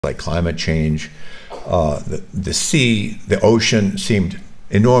like climate change. The sea, the ocean seemed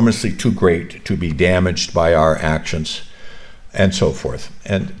enormously too great to be damaged by our actions, and so forth.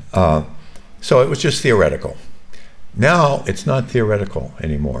 And so it was just theoretical. Now it's not theoretical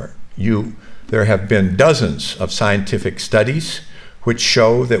anymore. There have been dozens of scientific studies which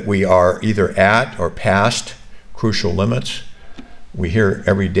show that we are either at or past crucial limits. We hear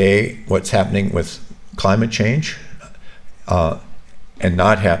every day what's happening with climate change and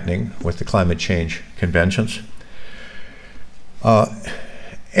not happening with the climate change conventions.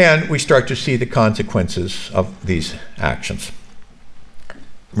 And we start to see the consequences of these actions.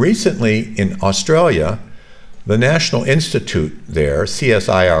 Recently in Australia, the National Institute there,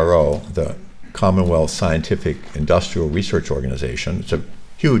 CSIRO, the Commonwealth Scientific Industrial Research Organization, it's a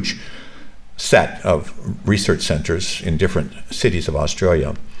huge set of research centers in different cities of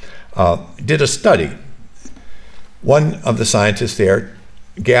Australia, did a study. One of the scientists there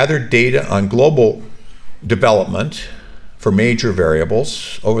gathered data on global development for major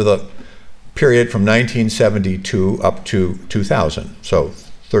variables over the period from 1972 up to 2000, so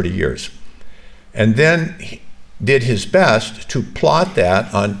 30 years. And then he did his best to plot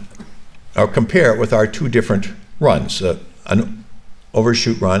that on, or compare it with our two different runs, an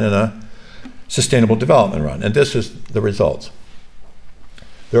overshoot run and a sustainable development run. And this is the results.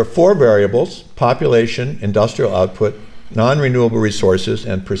 There are 4 variables: population, industrial output, non-renewable resources,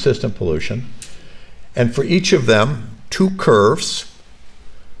 and persistent pollution. And for each of them, 2 curves.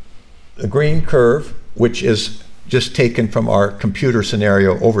 The green curve, which is just taken from our computer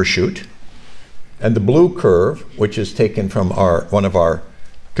scenario overshoot, and the blue curve, which is taken from one of our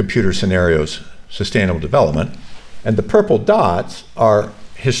computer scenarios, sustainable development. And the purple dots are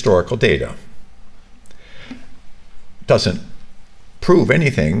historical data. Doesn't prove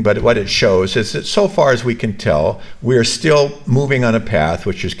anything, but what it shows is that so far as we can tell, we are still moving on a path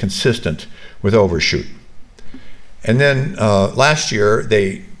which is consistent with overshoot. And then last year,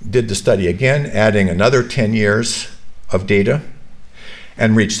 they did the study again, adding another 10 years of data,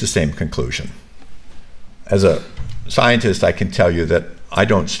 and reached the same conclusion. As a scientist, I can tell you that I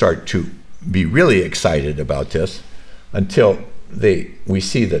don't start to be really excited about this until we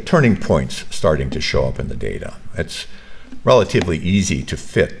see the turning points starting to show up in the data. It's relatively easy to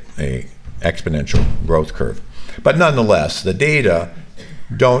fit an exponential growth curve. But nonetheless, the data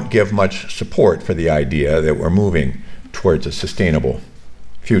don't give much support for the idea that we're moving towards a sustainable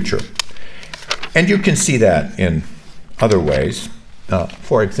future. And you can see that in other ways.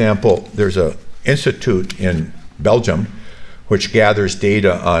 For example, there's an institute in Belgium which gathers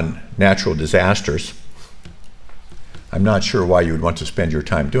data on natural disasters. I'm not sure why you would want to spend your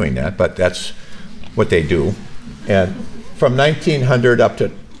time doing that, but that's what they do. And from 1900 up to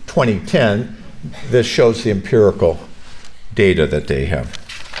 2010, this shows the empirical data that they have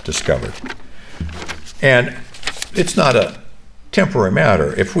discovered. And it's not a temporary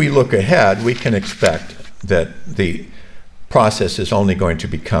matter. If we look ahead, we can expect that the process is only going to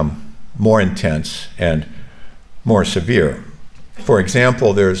become more intense and more severe. For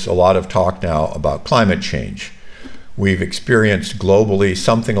example, there's a lot of talk now about climate change. We've experienced globally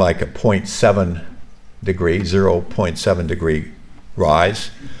something like a 0.7 degree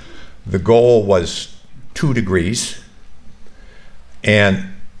rise. The goal was 2 degrees,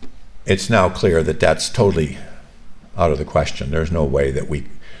 and it's now clear that that's totally out of the question. There's no way that we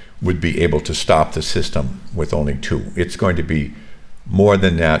would be able to stop the system with only 2. It's going to be more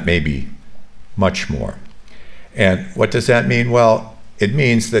than that, maybe much more. And what does that mean? Well, it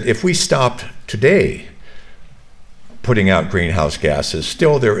means that if we stopped today putting out greenhouse gases,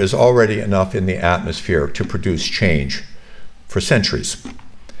 still there is already enough in the atmosphere to produce change for centuries.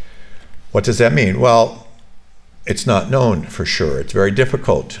 What does that mean? Well, it's not known for sure. It's very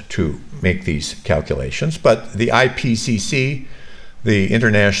difficult to make these calculations, but the IPCC, the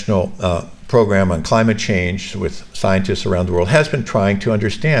International Program on Climate Change with scientists around the world, has been trying to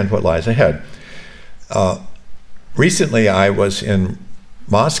understand what lies ahead. Recently, I was in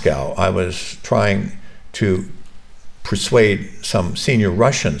Moscow. I was trying to persuade some senior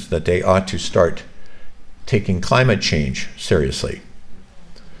Russians that they ought to start taking climate change seriously.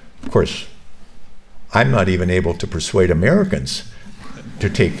 Of course, I'm not even able to persuade Americans to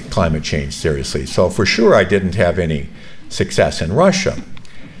take climate change seriously. So for sure, I didn't have any success in Russia.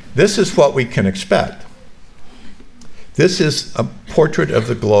 This is what we can expect. This is a portrait of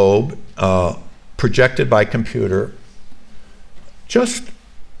the globe projected by computer just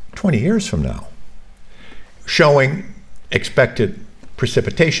 20 years from now, showing expected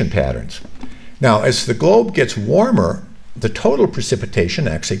precipitation patterns. Now, as the globe gets warmer, the total precipitation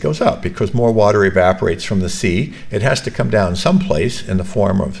actually goes up because more water evaporates from the sea. It has to come down someplace in the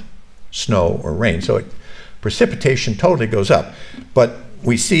form of snow or rain. So precipitation totally goes up. But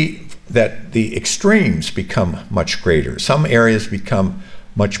we see that the extremes become much greater. Some areas become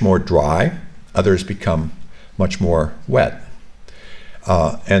much more dry, others become much more wet.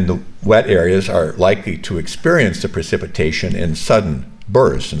 And the wet areas are likely to experience the precipitation in sudden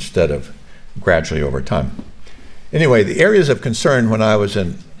bursts instead of gradually over time. Anyway, the areas of concern when I was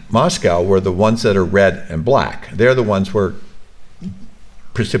in Moscow were the ones that are red and black. They're the ones where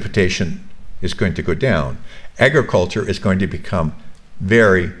precipitation is going to go down. Agriculture is going to become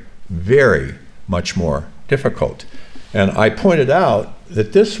very, very much more difficult. And I pointed out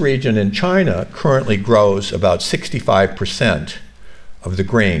that this region in China currently grows about 65% of the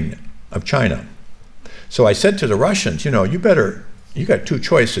grain of China. So I said to the Russians, you know, you got two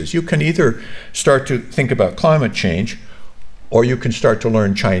choices. You can either start to think about climate change, or you can start to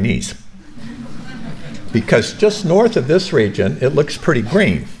learn Chinese. Because just north of this region, it looks pretty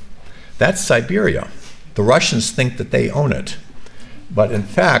green. That's Siberia. The Russians think that they own it. But in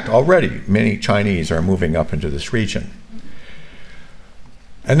fact, already many Chinese are moving up into this region.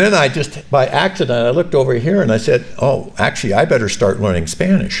 And then I just, by accident, I looked over here and I said, oh, actually, I better start learning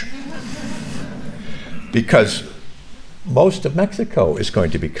Spanish. Because most of Mexico is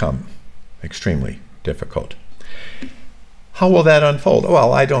going to become extremely difficult. How will that unfold?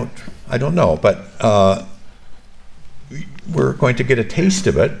 Well, I don't know, but we're going to get a taste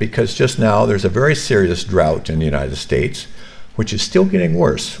of it because just now there's a very serious drought in the United States, which is still getting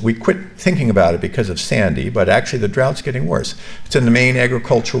worse. We quit thinking about it because of Sandy, but actually the drought's getting worse. It's in the main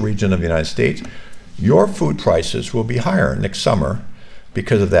agricultural region of the United States. Your food prices will be higher next summer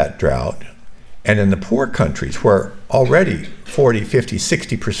because of that drought. And in the poor countries where already 40, 50,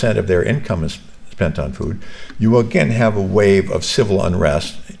 60% of their income is spent on food, you will again have a wave of civil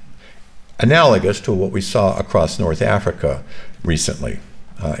unrest analogous to what we saw across North Africa recently.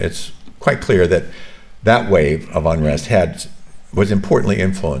 It's quite clear that that wave of unrest was importantly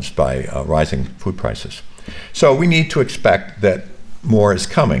influenced by rising food prices. So we need to expect that more is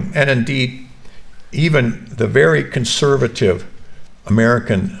coming. And indeed, even the very conservative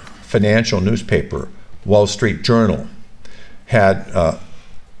American financial newspaper, Wall Street Journal, had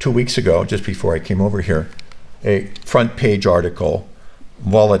 2 weeks ago, just before I came over here, a front page article,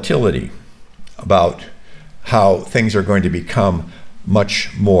 Volatility, about how things are going to become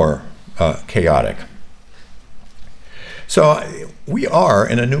much more chaotic. So we are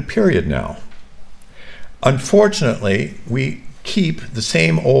in a new period now. Unfortunately, we keep the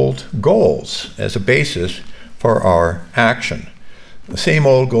same old goals as a basis for our action. The same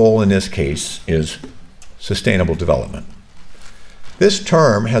old goal in this case is sustainable development. This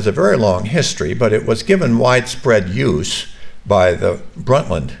term has a very long history, but it was given widespread use by the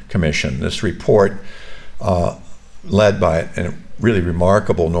Brundtland Commission, this report led by a really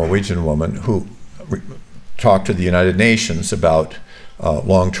remarkable Norwegian woman who talked to the United Nations about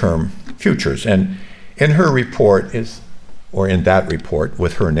long-term futures. And in her report or in that report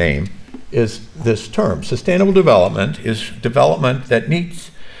with her name, is this term. Sustainable development is development that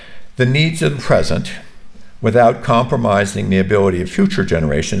meets the needs of the present without compromising the ability of future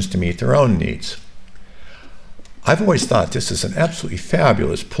generations to meet their own needs. I've always thought this is an absolutely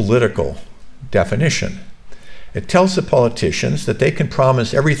fabulous political definition. It tells the politicians that they can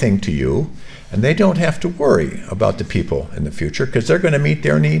promise everything to you and they don't have to worry about the people in the future because they're going to meet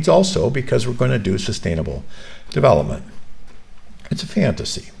their needs also because we're going to do sustainable development. It's a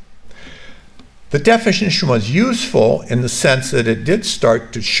fantasy. The definition was useful in the sense that it did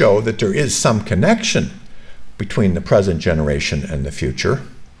start to show that there is some connection between the present generation and the future,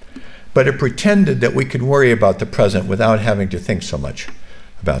 but it pretended that we could worry about the present without having to think so much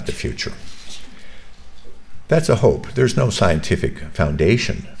about the future. That's a hope. There's no scientific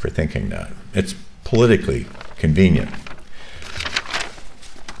foundation for thinking that. It's politically convenient.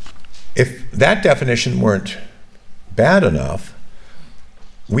 If that definition weren't bad enough,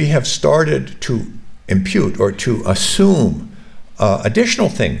 we have started to impute or to assume additional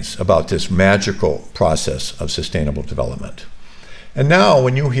things about this magical process of sustainable development. And now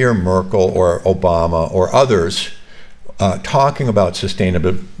when you hear Merkel or Obama or others talking about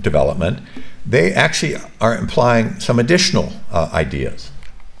sustainable development, they actually are implying some additional ideas.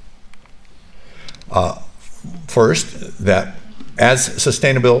 First, that as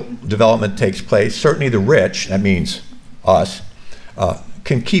sustainable development takes place, certainly the rich, that means us,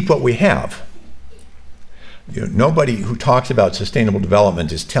 can keep what we have. You know, nobody who talks about sustainable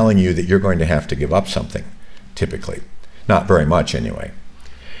development is telling you that you're going to have to give up something, typically. Not very much, anyway.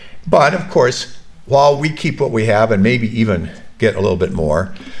 But, of course, while we keep what we have and maybe even get a little bit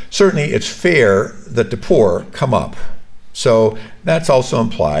more, certainly it's fair that the poor come up. So that's also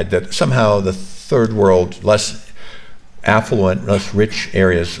implied that somehow the third world, less affluent, less rich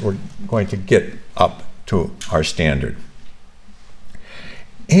areas, we're going to get up to our standard.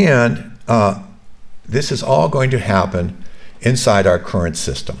 And this is all going to happen inside our current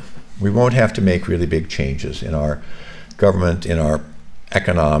system. We won't have to make really big changes in our government, in our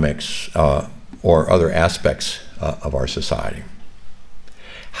economics, or other aspects of our society.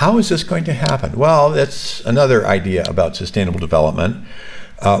 How is this going to happen? Well, that's another idea about sustainable development.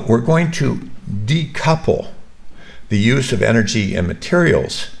 We're going to decouple the use of energy and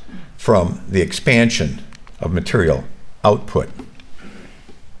materials from the expansion of material output.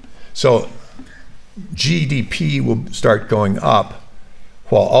 So GDP will start going up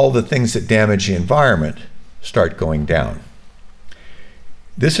while all the things that damage the environment start going down.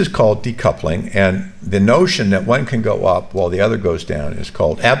 This is called decoupling, and the notion that one can go up while the other goes down is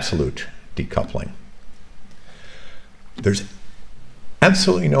called absolute decoupling. There's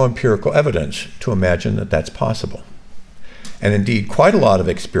absolutely no empirical evidence to imagine that that's possible. And indeed, quite a lot of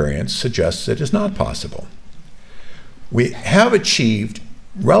experience suggests it is not possible. We have achieved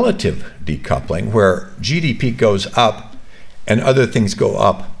relative decoupling, where GDP goes up and other things go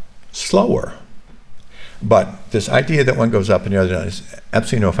up slower. But this idea that one goes up and the other down is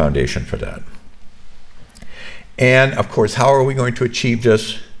absolutely no foundation for that. And of course, how are we going to achieve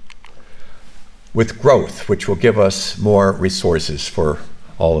this? With growth, which will give us more resources for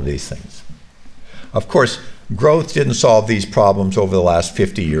all of these things. Of course, growth didn't solve these problems over the last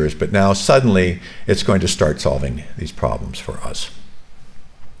 50 years, but now suddenly it's going to start solving these problems for us.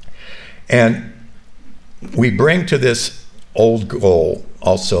 And we bring to this old goal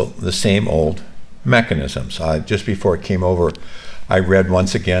also the same old mechanisms. Just before I came over, I read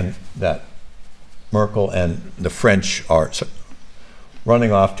once again that Merkel and the French are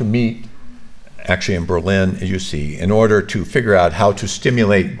running off to meet, actually in Berlin, as you see, in order to figure out how to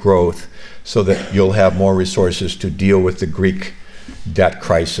stimulate growth so that you'll have more resources to deal with the Greek debt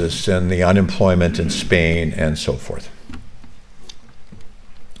crisis and the unemployment in Spain and so forth.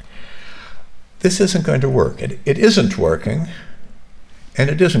 This isn't going to work. It isn't working,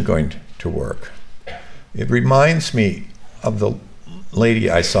 and it isn't going to work. It reminds me of the lady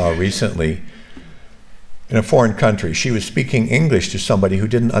I saw recently in a foreign country. She was speaking English to somebody who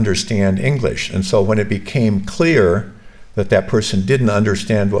didn't understand English. And so when it became clear that that person didn't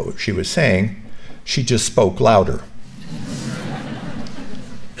understand what she was saying, she just spoke louder.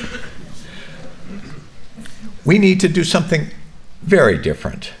 We need to do something very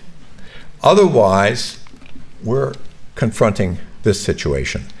different. Otherwise, we're confronting this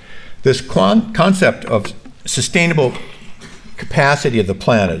situation. This concept of sustainable capacity of the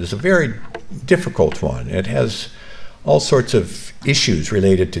planet is a very difficult one. It has all sorts of issues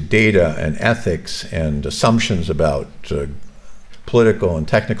related to data and ethics and assumptions about political and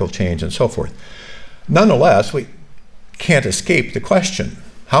technical change and so forth. Nonetheless, we can't escape the question,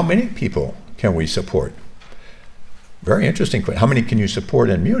 how many people can we support? Very interesting question. How many can you support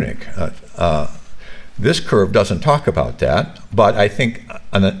in Munich? This curve doesn't talk about that, but I think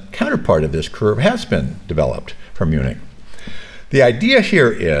a counterpart of this curve has been developed for Munich. The idea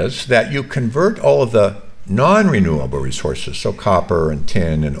here is that you convert all of the non-renewable resources, so copper and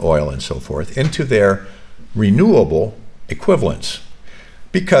tin and oil and so forth, into their renewable equivalents.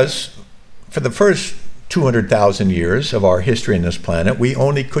 Because for the first 200,000 years of our history on this planet, we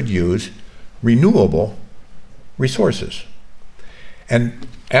only could use renewable resources. And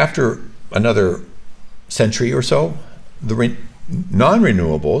after another century or so, the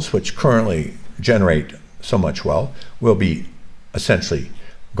non-renewables, which currently generate so much wealth, will be essentially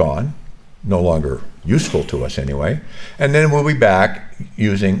gone, no longer useful to us anyway, and then we'll be back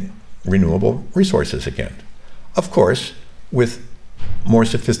using renewable resources again. Of course, with more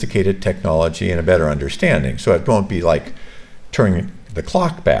sophisticated technology and a better understanding, so it won't be like turning the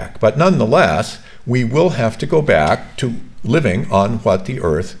clock back, but nonetheless, we will have to go back to living on what the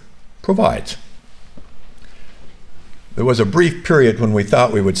Earth provides. There was a brief period when we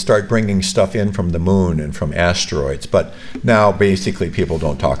thought we would start bringing stuff in from the moon and from asteroids, but now basically people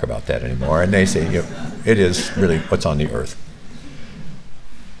don't talk about that anymore, and they say, you know, it is really what's on the Earth.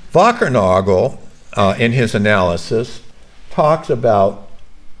 Wackernagel, in his analysis, talks about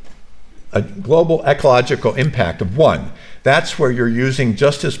a global ecological impact of 1. That's where you're using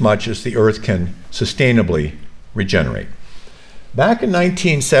just as much as the Earth can sustainably regenerate. Back in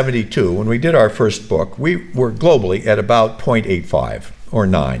 1972, when we did our first book, we were globally at about 0.85 or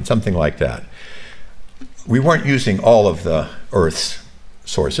 9, something like that. We weren't using all of the Earth's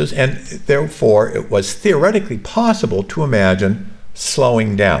sources, and therefore it was theoretically possible to imagine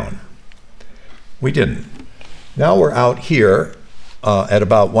slowing down. We didn't. Now we're out here at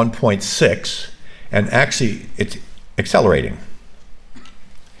about 1.6, and actually it's accelerating.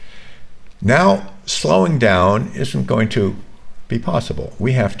 Now slowing down isn't going to be possible.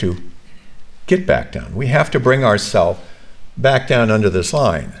 We have to get back down. We have to bring ourselves back down under this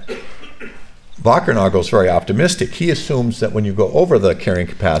line. Wackernagel is very optimistic. He assumes that when you go over the carrying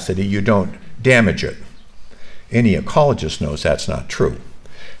capacity, you don't damage it. Any ecologist knows that's not true.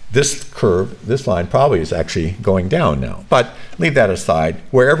 This curve, this line probably is actually going down now. But leave that aside.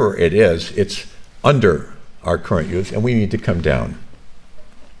 Wherever it is, it's under our current use, and we need to come down.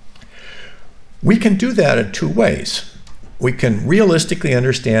 We can do that in two ways. We can realistically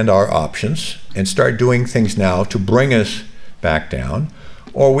understand our options and start doing things now to bring us back down,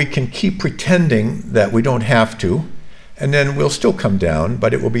 or we can keep pretending that we don't have to, and then we'll still come down,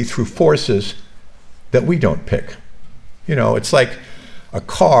 but it will be through forces that we don't pick. You know, it's like a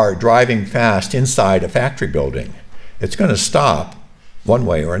car driving fast inside a factory building. It's going to stop one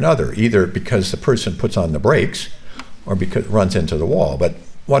way or another, either because the person puts on the brakes or because it runs into the wall. But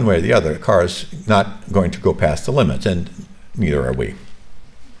one way or the other, the car is not going to go past the limits, and neither are we.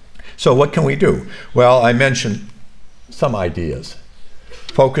 So what can we do? Well, I mentioned some ideas.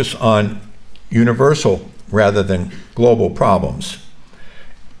 Focus on universal rather than global problems.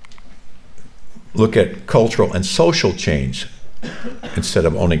 Look at cultural and social change instead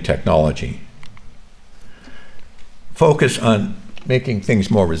of only technology. Focus on making things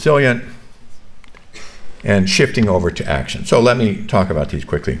more resilient and shifting over to action. So let me talk about these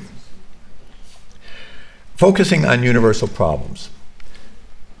quickly. Focusing on universal problems.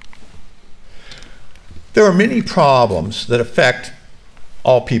 There are many problems that affect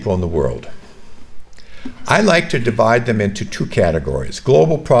all people in the world. I like to divide them into two categories: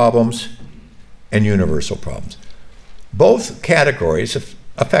 global problems and universal problems. Both categories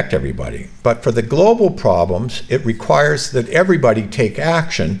affect everybody, but for the global problems, it requires that everybody take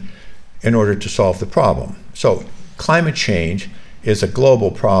action in order to solve the problem. So climate change is a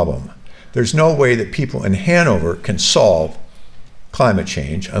global problem. There's no way that people in Hanover can solve climate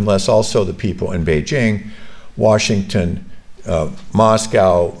change unless also the people in Beijing, Washington,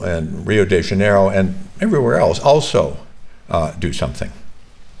 Moscow, and Rio de Janeiro, and everywhere else also do something.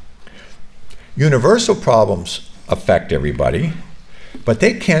 Universal problems affect everybody, but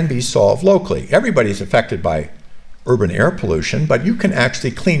they can be solved locally. Everybody's affected by urban air pollution, but you can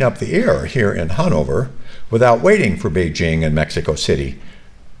actually clean up the air here in Hanover without waiting for Beijing and Mexico City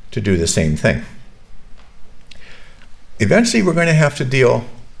to do the same thing. Eventually, we're going to have to deal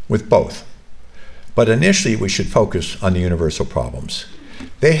with both. But initially, we should focus on the universal problems.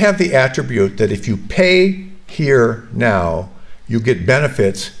 They have the attribute that if you pay here now, you get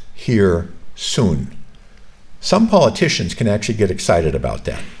benefits here soon. Some politicians can actually get excited about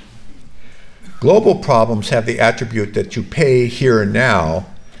that. Global problems have the attribute that you pay here and now,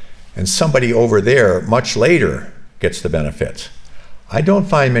 and somebody over there much later gets the benefits. I don't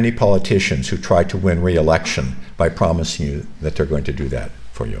find many politicians who try to win re-election by promising you that they're going to do that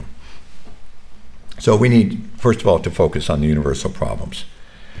for you. So we need, first of all, to focus on the universal problems.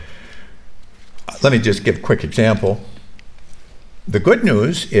 Let me just give a quick example. The good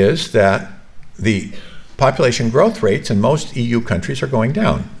news is that the population growth rates in most EU countries are going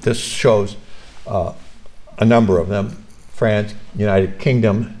down. This shows a number of them: France, United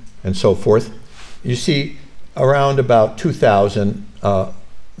Kingdom, and so forth. You see around about 2000,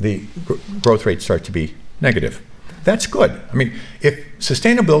 the growth rates start to be negative. That's good. I mean, if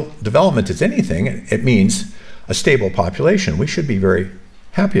sustainable development is anything, it means a stable population. We should be very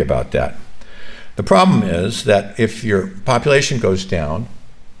happy about that. The problem is that if your population goes down,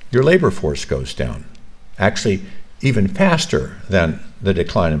 your labor force goes down, actually even faster than the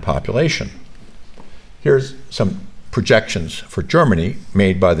decline in population. Here's some projections for Germany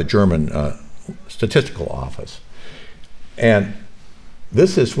made by the German Statistical Office. And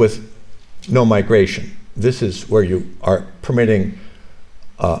this is with no migration. This is where you are permitting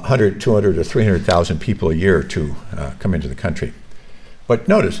 100, 200, or 300,000 people a year to come into the country. But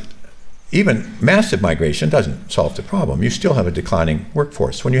notice, even massive migration doesn't solve the problem. You still have a declining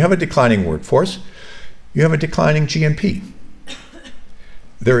workforce. When you have a declining workforce, you have a declining GNP.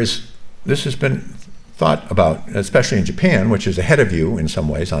 This has been thought about, especially in Japan, which is ahead of you in some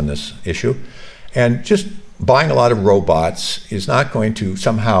ways on this issue. And just buying a lot of robots is not going to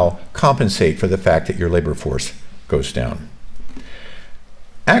somehow compensate for the fact that your labor force goes down.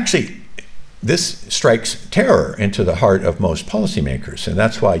 Actually, this strikes terror into the heart of most policymakers, and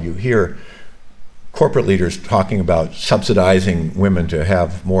that's why you hear corporate leaders talking about subsidizing women to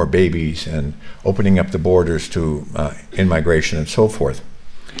have more babies and opening up the borders to in-migration and so forth.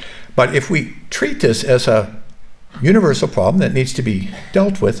 But if we treat this as a universal problem that needs to be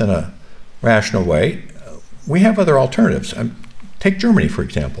dealt with in a rational way, we have other alternatives. Take Germany, for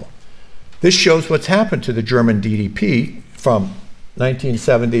example. This shows what's happened to the German GDP from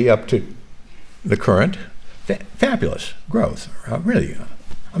 1970 up to the current. Fabulous growth, really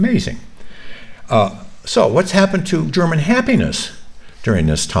amazing. So what's happened to German happiness during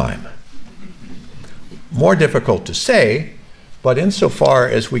this time? More difficult to say, but insofar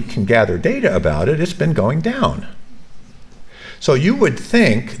as we can gather data about it, it's been going down. So you would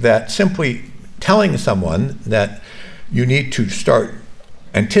think that simply telling someone that you need to start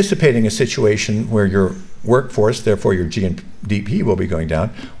anticipating a situation where your workforce, therefore your GDP will be going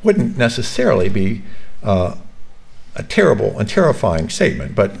down, wouldn't necessarily be a terrible and terrifying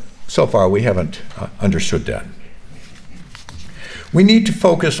statement, but so far we haven't understood that. We need to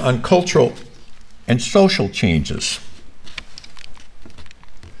focus on cultural and social changes.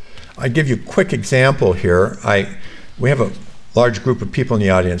 I give you a quick example here. We have a large group of people in the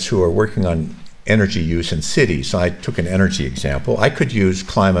audience who are working on energy use in cities. So I took an energy example. I could use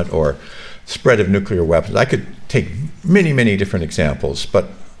climate or spread of nuclear weapons. I could take many, many different examples, but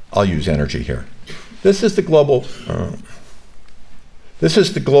I'll use energy here. This is the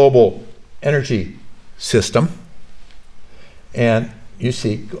global energy system. And you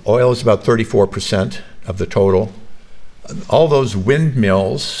see oil is about 34% of the total. All those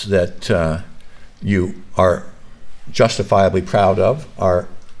windmills that you are justifiably proud of are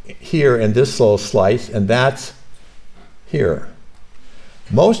here in this little slice, and that's here.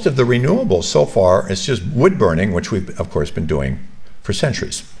 Most of the renewables so far is just wood burning, which we've of course been doing for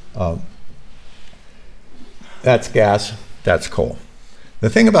centuries. That's gas, that's coal. The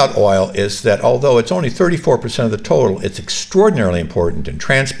thing about oil is that although it's only 34% of the total, it's extraordinarily important in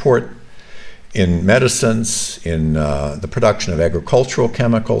transport, in medicines, in the production of agricultural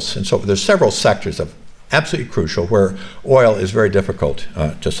chemicals, and so there's several sectors of absolutely crucial where oil is very difficult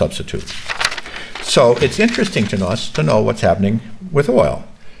to substitute. So it's interesting to us to know what's happening with oil.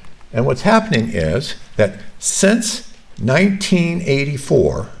 And what's happening is that since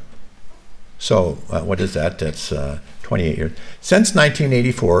 1984, so what is that? That's 28 years. Since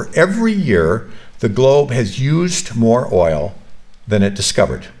 1984, every year the globe has used more oil than it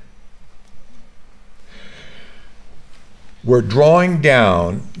discovered. We're drawing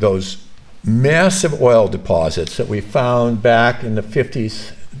down those massive oil deposits that we found back in the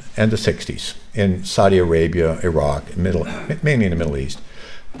 50s and the 60s in Saudi Arabia, Iraq, mainly in the Middle East,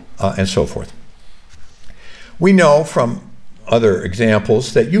 and so forth. We know from other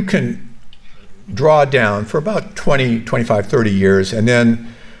examples that you can draw down for about 20, 25, 30 years, and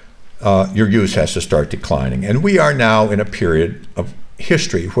then your use has to start declining. And we are now in a period of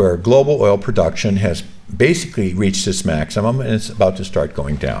history where global oil production has basically reached its maximum, and it's about to start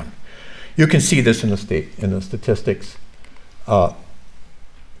going down. You can see this in the statistics.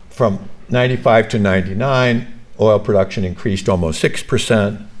 From 95 to 99, oil production increased almost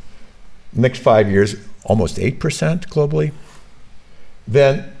 6%. Next 5 years, almost 8% globally.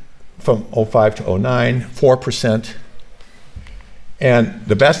 Then from 05 to 09, 4%. And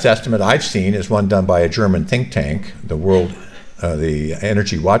the best estimate I've seen is one done by a German think tank, the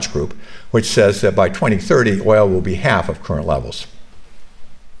Energy Watch Group, which says that by 2030, oil will be half of current levels.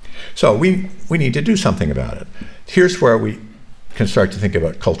 So we need to do something about it. Here's where we can start to think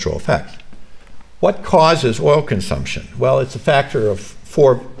about cultural effects. What causes oil consumption? Well, it's a factor of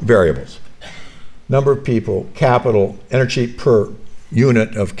 4 variables. Number of people, capital, energy per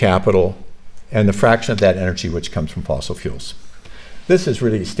unit of capital, and the fraction of that energy which comes from fossil fuels. This is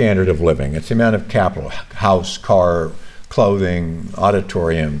really standard of living. It's the amount of capital, house, car, clothing,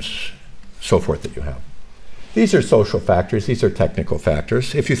 auditoriums, so forth that you have. These are social factors, these are technical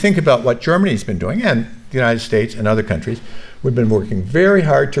factors. If you think about what Germany's been doing, and the United States and other countries, we've been working very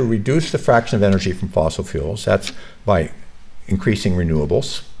hard to reduce the fraction of energy from fossil fuels. That's by increasing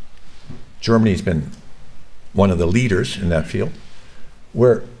renewables. Germany's been one of the leaders in that field.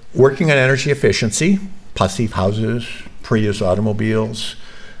 We're working on energy efficiency, passive houses, Prius automobiles,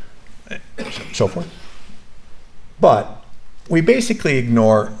 so forth. But we basically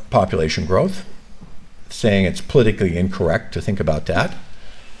ignore population growth, saying it's politically incorrect to think about that.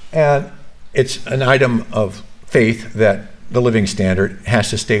 And it's an item of faith that the living standard has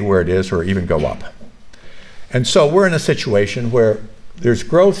to stay where it is or even go up. And so we're in a situation where there's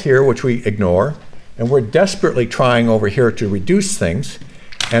growth here, which we ignore, and we're desperately trying over here to reduce things,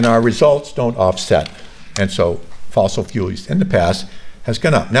 and our results don't offset. And so fossil fuels in the past has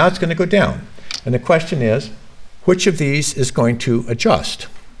gone up. Now it's going to go down. And the question is, which of these is going to adjust?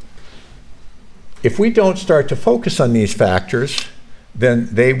 If we don't start to focus on these factors, then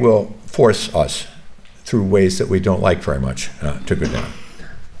they will force us through ways that we don't like very much to go down.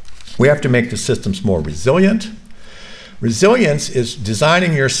 We have to make the systems more resilient. Resilience is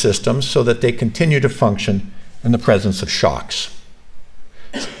designing your systems so that they continue to function in the presence of shocks.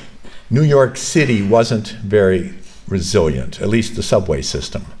 New York City wasn't very resilient, at least the subway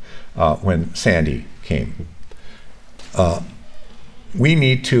system, when Sandy came. We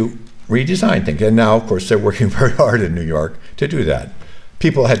need to redesign things. And now, of course, they're working very hard in New York to do that.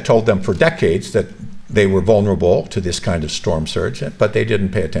 People had told them for decades that they were vulnerable to this kind of storm surge, but they didn't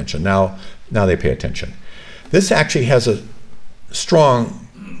pay attention. Now they pay attention. This actually has a strong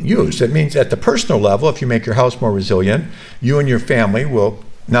use. It means at the personal level, if you make your house more resilient, you and your family will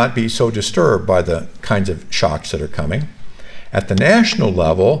not be so disturbed by the kinds of shocks that are coming. At the national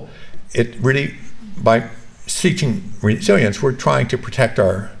level, it really, by seeking resilience, we're trying to protect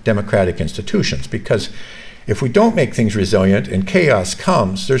our democratic institutions, because if we don't make things resilient and chaos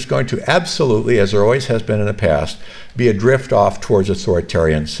comes, there's going to absolutely, as there always has been in the past, be a drift off towards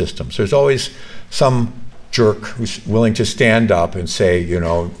authoritarian systems. There's always some jerk who's willing to stand up and say, you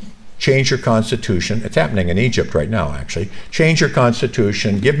know, change your constitution. It's happening in Egypt right now, actually. Change your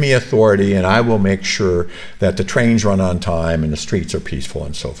constitution, give me authority, and I will make sure that the trains run on time and the streets are peaceful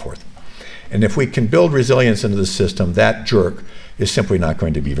and so forth. And if we can build resilience into the system, that jerk is simply not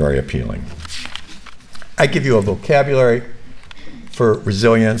going to be very appealing. I give you a vocabulary for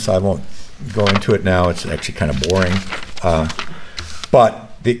resilience. I won't go into it now. It's actually kind of boring.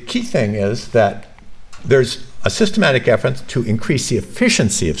 But the key thing is that there's a systematic effort to increase the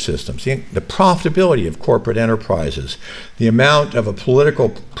efficiency of systems, the profitability of corporate enterprises, the amount of a political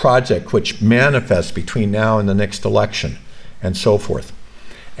project which manifests between now and the next election, and so forth.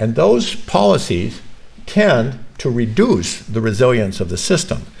 And those policies tend to reduce the resilience of the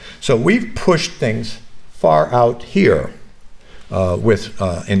system. So we've pushed things far out here with,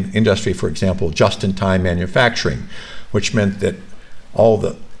 in industry, for example, just-in-time manufacturing, which meant that all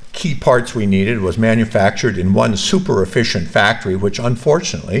the key parts we needed was manufactured in one super efficient factory, which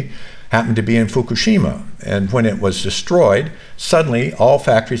unfortunately happened to be in Fukushima. And when it was destroyed, suddenly all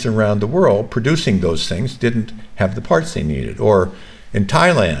factories around the world producing those things didn't have the parts they needed. Or in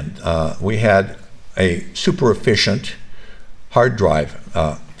Thailand, we had a super efficient hard drive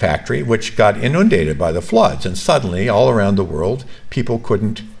factory which got inundated by the floods, and suddenly all around the world people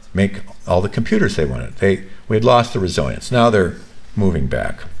couldn't make all the computers they wanted. We had lost the resilience. Now they're moving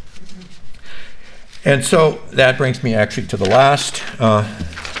back. And so that brings me actually to the last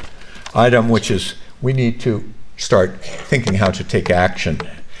item, which is we need to start thinking how to take action.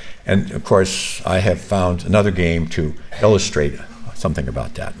 And of course, I have found another game to illustrate something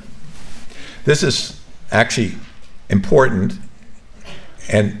about that. This is actually important,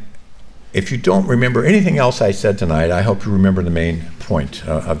 and if you don't remember anything else I said tonight, I hope you remember the main point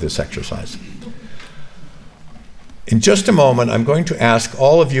of this exercise. In just a moment, I'm going to ask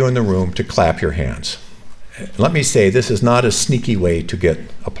all of you in the room to clap your hands. Let me say, this is not a sneaky way to get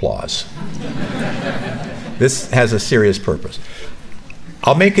applause. This has a serious purpose.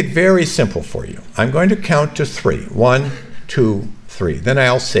 I'll make it very simple for you. I'm going to count to 3. 1, 2, 3. Then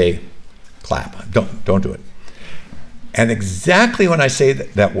I'll say, clap. Don't do it. And exactly when I say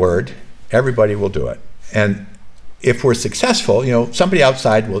that word, everybody will do it. And if we're successful, you know, somebody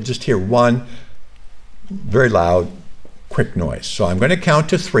outside will just hear one very loud, quick noise. So I'm going to count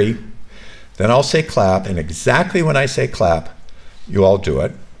to 3, then I'll say clap, and exactly when I say clap, you all do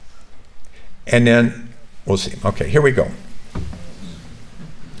it. And then we'll see. Okay, here we go.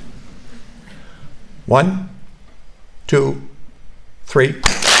 1, 2, 3,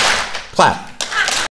 clap.